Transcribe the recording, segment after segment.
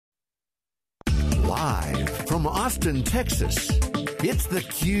Live from Austin, Texas, it's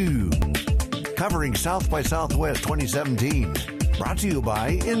theCUBE. Covering South by Southwest 2017. Brought to you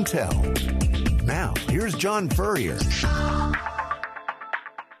by Intel. Now, here's John Furrier.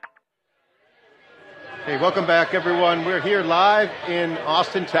 Hey, welcome back everyone. We're here live in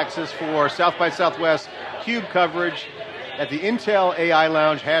Austin, Texas for South by Southwest CUBE coverage at the Intel AI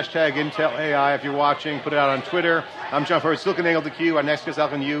Lounge, hashtag Intel AI. If you're watching, put it out on Twitter. I'm John Furrier, SiliconANGLE theCUBE. Our next guest,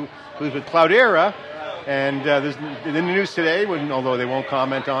 Alison, who's with Cloudera. And there's in the news today, although they won't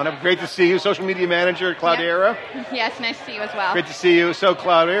comment on it. Great to see you, social media manager at Cloudera. Yep. Yes, nice to see you as well. Great to see you. So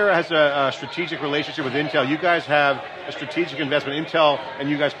Cloudera has a strategic relationship with Intel. You guys have a strategic investment. Intel and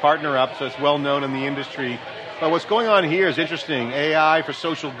you guys partner up, so it's well known in the industry. But what's going on here is interesting. AI for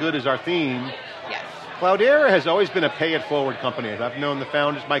social good is our theme. Yes. Cloudera has always been a pay-it-forward company. I've known the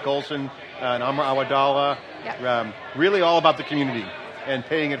founders, Mike Olson and Amr Awadallah, really all about the community and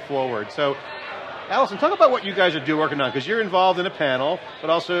paying it forward. So, Alison, talk about what you guys are working on, because you're involved in a panel, but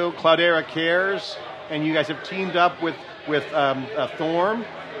also Cloudera Cares, and you guys have teamed up with Thorn,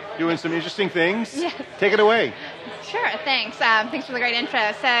 doing some interesting things. Yes. Take it away. Sure, thanks. Thanks for the great intro.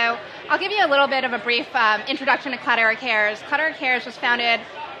 So, I'll give you a little bit of a brief introduction to Cloudera Cares. Cloudera Cares was founded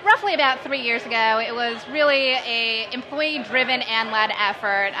roughly about 3 years ago. It was really a employee-driven and led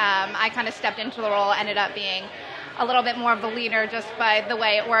effort. I kind of stepped into the role, ended up being a little bit more of the leader just by the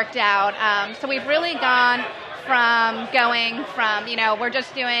way it worked out. So we've really gone from we're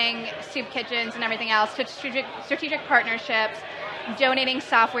just doing soup kitchens and everything else to strategic partnerships, donating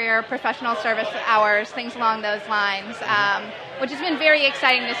software, professional service hours, things along those lines, which has been very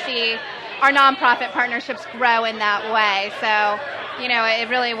exciting to see our nonprofit partnerships grow in that way. So, it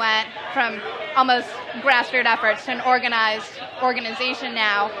really went from almost grassroots efforts to an organized organization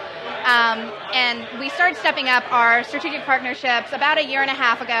now. And we started stepping up our strategic partnerships about 1.5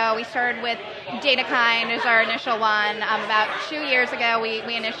 years ago. We started with DataKind as our initial one. About 2 years ago,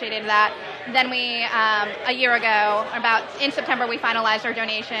 we initiated that. Then a year ago, in September, we finalized our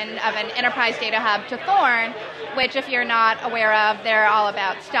donation of an enterprise data hub to Thorn, which if you're not aware of, they're all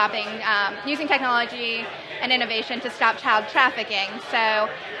about using technology and innovation to stop child trafficking. So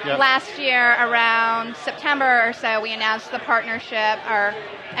last year, around September or so, we announced the partnership,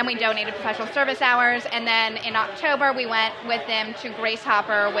 and we donated professional service hours, and then in October we went with them to Grace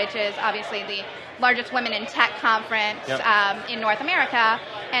Hopper, which is obviously the largest women in tech conference in North America,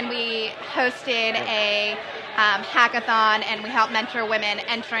 and we hosted a hackathon, and we helped mentor women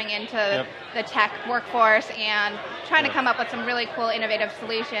entering into the tech workforce and trying to come up with some really cool innovative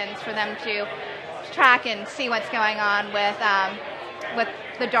solutions for them to track and see what's going on with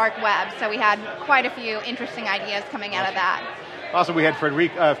the dark web. So we had quite a few interesting ideas coming out of that. Also, we had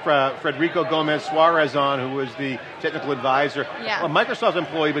Frederico Gomez Suarez on, who was the technical advisor, a Microsoft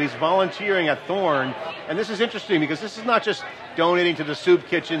employee, but he's volunteering at Thorn. And this is interesting because this is not just donating to the soup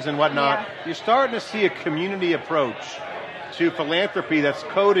kitchens and whatnot. Yeah. You're starting to see a community approach to philanthropy that's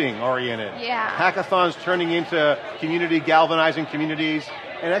coding oriented. Yeah. Hackathons turning into community, galvanizing communities,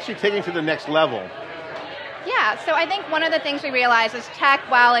 and actually taking it to the next level. Yeah, so I think one of the things we realize is tech,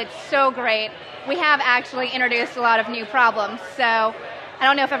 while it's so great, we have actually introduced a lot of new problems. So I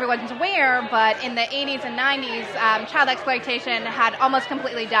don't know if everyone's aware, but in the 80s and 90s, child exploitation had almost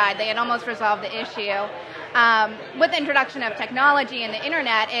completely died. They had almost resolved the issue. With the introduction of technology and the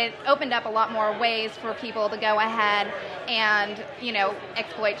internet, it opened up a lot more ways for people to go ahead and,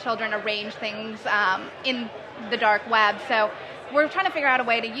 exploit children, arrange things in the dark web. So we're trying to figure out a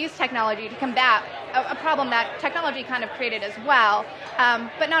way to use technology to combat a problem that technology kind of created as well,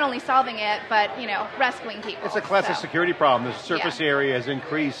 but not only solving it, but rescuing people. It's a classic security problem. The surface area has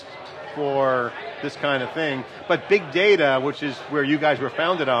increased for this kind of thing, but big data, which is where you guys were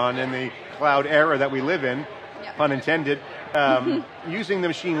founded on in the cloud era that we live in, pun intended, using the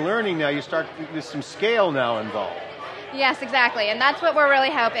machine learning now, there's some scale now involved. Yes, exactly, and that's what we're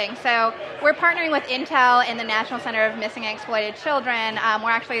really hoping. So we're partnering with Intel and the National Center of Missing and Exploited Children. We're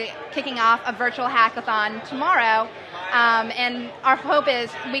actually kicking off a virtual hackathon tomorrow, and our hope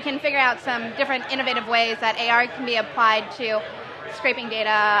is we can figure out some different innovative ways that AI can be applied to scraping data,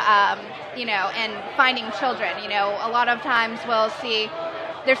 and finding children. A lot of times we'll see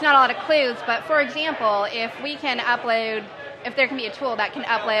there's not a lot of clues, but for example, if there can be a tool that can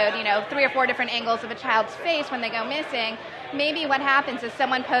upload, 3 or 4 different angles of a child's face when they go missing, maybe what happens is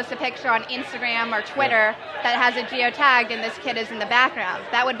someone posts a picture on Instagram or Twitter that has it geotagged and this kid is in the background.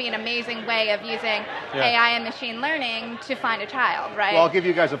 That would be an amazing way of using AI and machine learning to find a child, right? Well, I'll give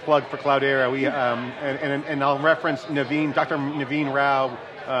you guys a plug for Cloudera. And I'll reference Dr. Naveen Rao,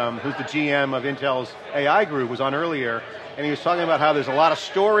 who's the GM of Intel's AI group, was on earlier, and he was talking about how there's a lot of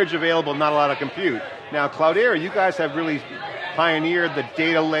storage available, not a lot of compute. Now, Cloudera, you guys have really pioneered the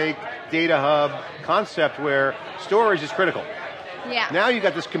data lake, data hub concept where storage is critical. Yeah. Now you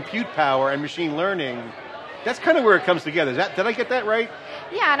got this compute power and machine learning. That's kind of where it comes together. Did I get that right?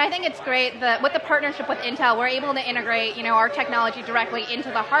 Yeah, and I think it's great that with the partnership with Intel, we're able to integrate, our technology directly into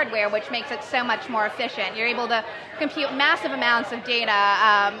the hardware, which makes it so much more efficient. You're able to compute massive amounts of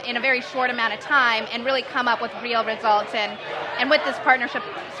data in a very short amount of time and really come up with real results. And with this partnership,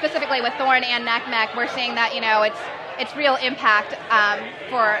 specifically with Thorn and NACMEC, we're seeing that, it's real impact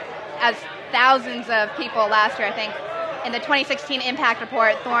for as thousands of people last year, I think. In the 2016 impact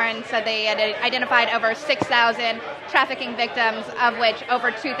report, Thorn said they had identified over 6,000 trafficking victims, of which over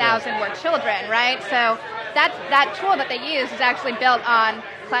 2,000 were children, right? So that tool that they use is actually built on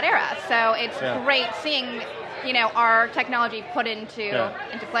Cloudera. So it's great seeing our technology put into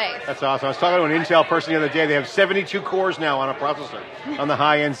place. That's awesome. I was talking to an Intel person the other day. They have 72 cores now on a processor, on the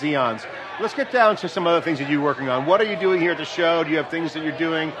high-end Xeons. Let's get down to some other things that you're working on. What are you doing here at the show? Do you have things that you're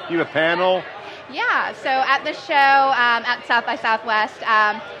doing? You have a panel? Yeah, so at the show at South by Southwest,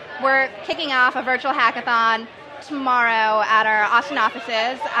 we're kicking off a virtual hackathon tomorrow at our Austin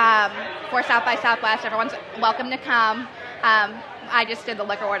offices for South by Southwest. Everyone's welcome to come. I just did the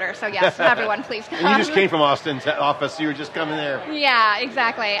liquor order, so yes, everyone please come. And you just came from Austin's office, so you were just coming there. Yeah,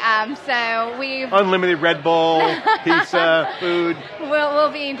 exactly. So we've... Unlimited Red Bull, pizza, food. We'll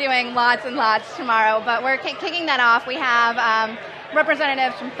be doing lots and lots tomorrow, but we're kicking that off. We have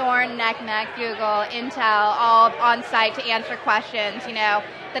representatives from Thorn, NACMEC, Google, Intel, all on site to answer questions.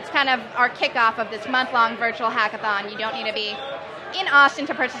 That's kind of our kickoff of this month-long virtual hackathon. You don't need to be in Austin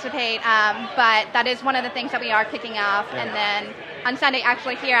to participate, but that is one of the things that we are kicking off. Yeah. And then on Sunday,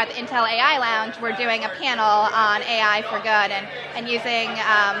 actually here at the Intel AI Lounge, we're doing a panel on AI for good and using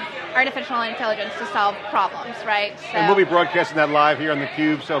artificial intelligence to solve problems, right? So, and we'll be broadcasting that live here on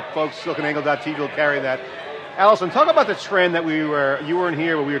theCUBE, so folks, SiliconANGLE.tv will carry that. Alison, talk about the trend that you weren't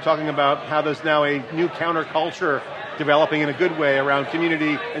here, but we were talking about how there's now a new counterculture developing in a good way around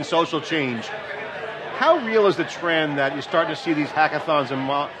community and social change. How real is the trend that you're starting to see these hackathons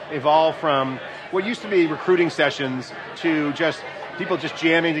evolve from what used to be recruiting sessions to just people just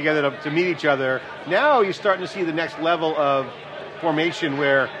jamming together to meet each other? Now you're starting to see the next level of formation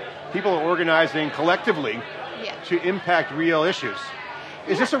where people are organizing collectively to impact real issues.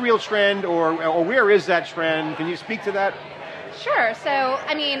 Is this a real trend, or where is that trend? Can you speak to that? Sure. So,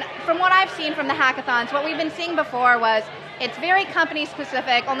 from what I've seen from the hackathons, what we've been seeing before was it's very company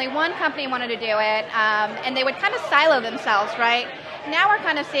specific. Only one company wanted to do it, and they would kind of silo themselves, right? Now we're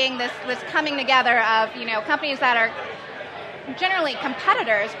kind of seeing this coming together of companies that are generally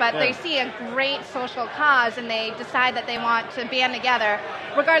competitors, but they see a great social cause and they decide that they want to band together,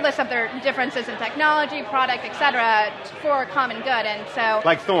 regardless of their differences in technology, product, etc., for common good. And so,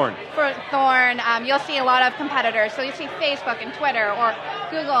 like Thorn. For Thorn, you'll see a lot of competitors. So you see Facebook and Twitter, or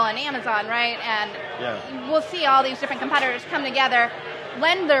Google and Amazon, right? And we'll see all these different competitors come together,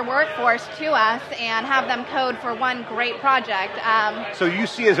 lend their workforce to us, and have them code for one great project. So you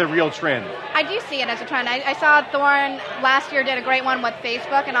see it as a real trend? I do see it as a trend. I saw Thorn last year did a great one with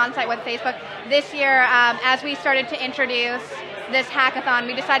Facebook and on-site with Facebook. This year, as we started to introduce this hackathon,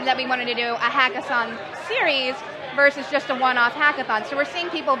 we decided that we wanted to do a hackathon series versus just a one-off hackathon. So we're seeing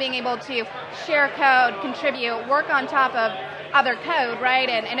people being able to share code, contribute, work on top of other code, right?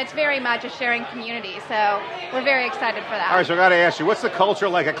 And it's very much a sharing community. So we're very excited for that. All right, so I got to ask you, what's the culture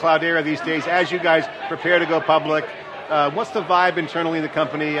like at Cloudera these days as you guys prepare to go public? What's the vibe internally in the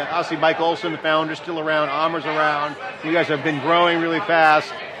company? Obviously, Mike Olson, the founder, is still around. Amar's around. You guys have been growing really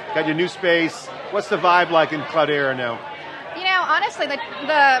fast. Got your new space. What's the vibe like in Cloudera now? Honestly, the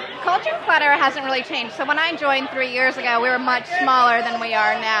culture of Cloudera hasn't really changed. So when I joined 3 years ago, we were much smaller than we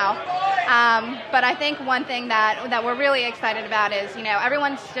are now. But I think one thing that we're really excited about is,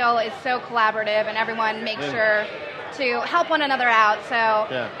 everyone still is so collaborative and everyone makes sure to help one another out. So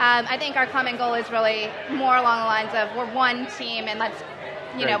I think our common goal is really more along the lines of we're one team and let's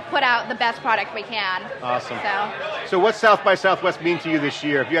put out the best product we can. Awesome. So what's South by Southwest mean to you this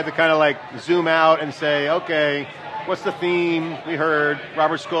year? If you had to kind of zoom out and say, okay, what's the theme? We heard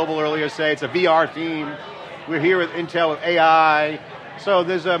Robert Scoble earlier say it's a VR theme. We're here with Intel with AI. So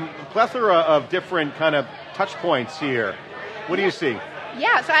there's a plethora of different kind of touch points here. What do you see?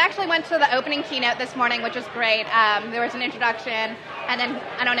 Yeah, so I actually went to the opening keynote this morning, which was great. There was an introduction, and then,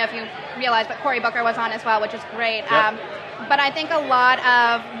 I don't know if you realized, but Cory Booker was on as well, which is great. Yep. But I think a lot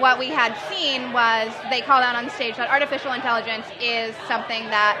of what we had seen was they called out on stage that artificial intelligence is something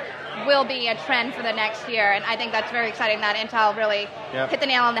that will be a trend for the next year, and I think that's very exciting that Intel really hit the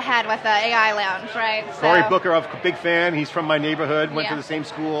nail on the head with the AI Lounge, right? Cory Booker, I'm a big fan. He's from my neighborhood, went to the same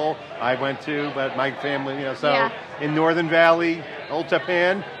school I went to, but my family, in Northern Valley, Old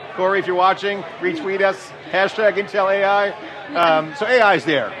Tapan. Cory, if you're watching, retweet us, hashtag Intel AI. So AI's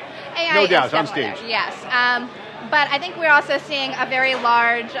there, AI no doubt, on there, stage. yes, but I think we're also seeing a very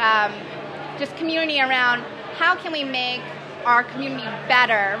large just community around how can we make our community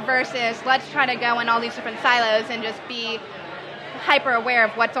better versus let's try to go in all these different silos and just be hyper aware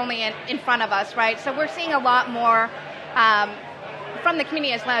of what's only in front of us, right? So we're seeing a lot more from the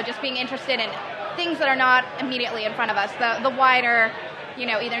community as well, just being interested in things that are not immediately in front of us, the wider,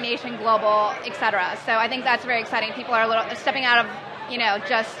 either nation, global, et cetera. So I think that's very exciting. People are stepping out of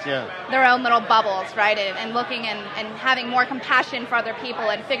just their own little bubbles, right? And looking and having more compassion for other people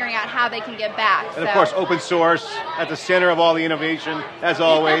and figuring out how they can give back. And of course, open source at the center of all the innovation, as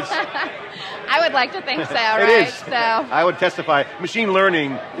always. I would like to think so, right? It is. So I would testify. Machine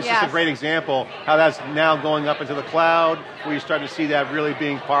learning is just a great example, how that's now going up into the cloud, where you start to see that really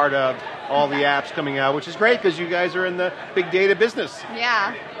being part of all the apps coming out, which is great because you guys are in the big data business.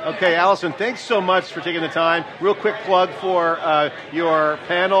 Yeah. Okay, Alison, thanks so much for taking the time. Real quick plug for your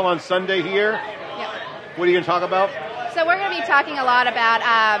panel on Sunday here. Yep. What are you going to talk about? So we're going to be talking a lot about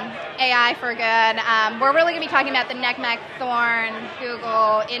AI for good. We're really going to be talking about the NCMEC, Thorn,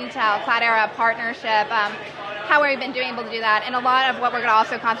 Google, Intel, Cloudera partnership, how we've been able to do that. And a lot of what we're going to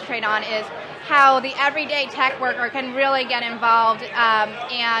also concentrate on is how the everyday tech worker can really get involved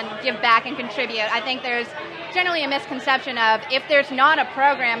and give back and contribute. I think there's generally a misconception of if there's not a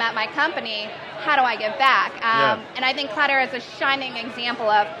program at my company, how do I give back? And I think Cloudera is a shining example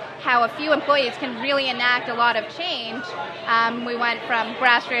of how a few employees can really enact a lot of change. We went from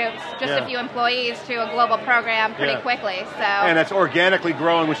grassroots, just a few employees, to a global program pretty quickly. So, and that's organically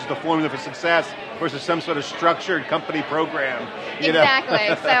growing, which is the formula for success, versus some sort of structured company program.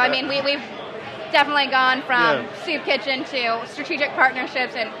 Exactly. So I mean, we've definitely gone from soup kitchen to strategic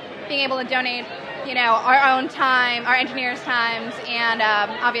partnerships and being able to donate our own time, our engineers' times, and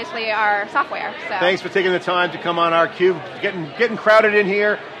obviously our software. So thanks for taking the time to come on our CUBE. Getting crowded in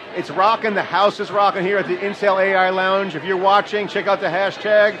here. It's rocking. The house is rocking here at the Intel AI Lounge. If you're watching, check out the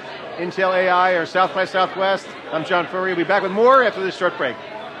hashtag Intel AI or South by Southwest. I'm John Furrier. We'll be back with more after this short break.